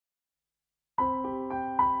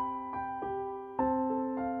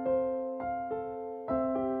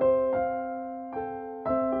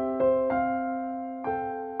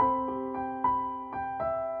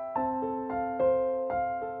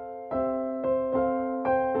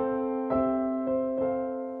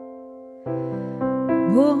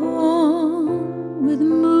born with the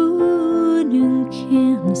moon in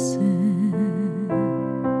Cancer.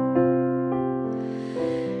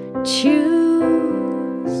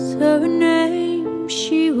 Choose her name,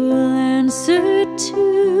 she will answer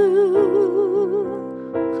to.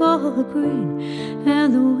 Call her green,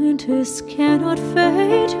 and the winters cannot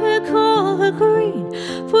fade her. Call her green,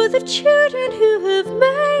 for the children who have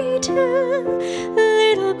made her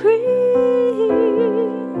little green.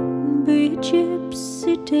 Be a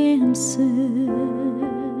gypsy dancer.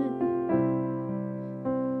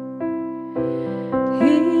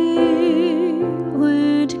 He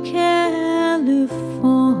went to California.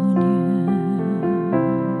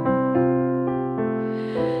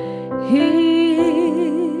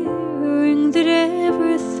 Hearing that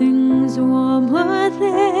everything's warmer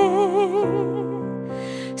there.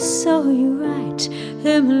 So you write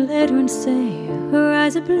him a letter and say her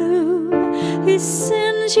eyes are blue. He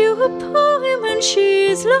sends you a poem and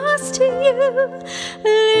she's lost to you.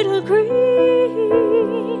 Little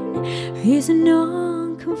green, he's a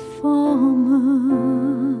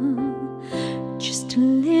non-conformer. Just a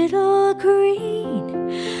little green,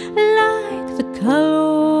 like the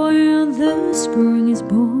color when the spring is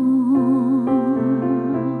born.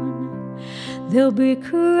 There'll be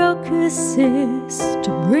crocuses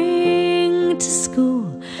to bring to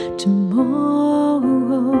school tomorrow.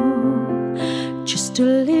 Just a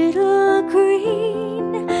little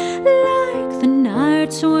green, like the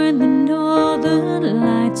nights when the northern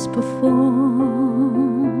lights perform.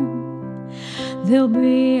 There'll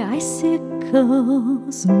be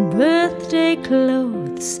icicles and birthday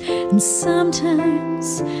clothes, and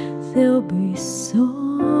sometimes there'll be sorrow.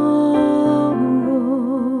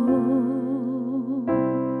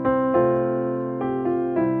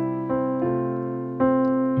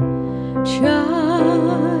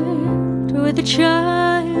 Child with a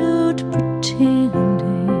child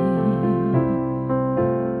pretending,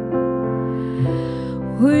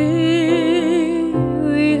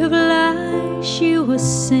 weary of lies she was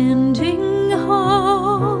sending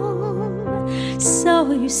home.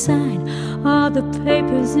 So you sign all the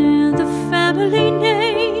papers in the family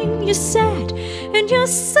name. You're sad and you're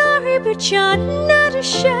sorry, but you're not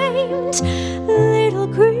ashamed. Little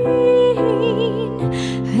green,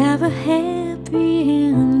 have a happy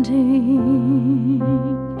ending.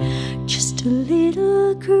 Just a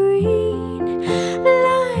little green,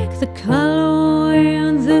 like the color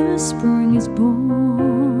when the spring is born.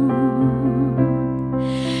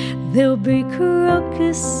 There'll be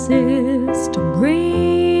crocuses to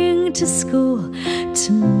bring to school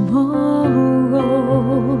tomorrow.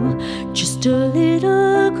 Just a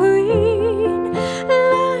little green,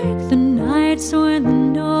 like the nights when the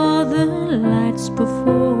northern lights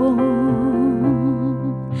perform.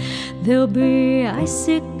 There'll be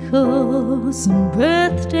icicles and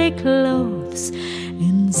birthday clothes,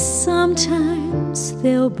 and sometimes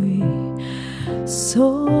there'll be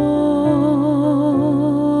sorrow.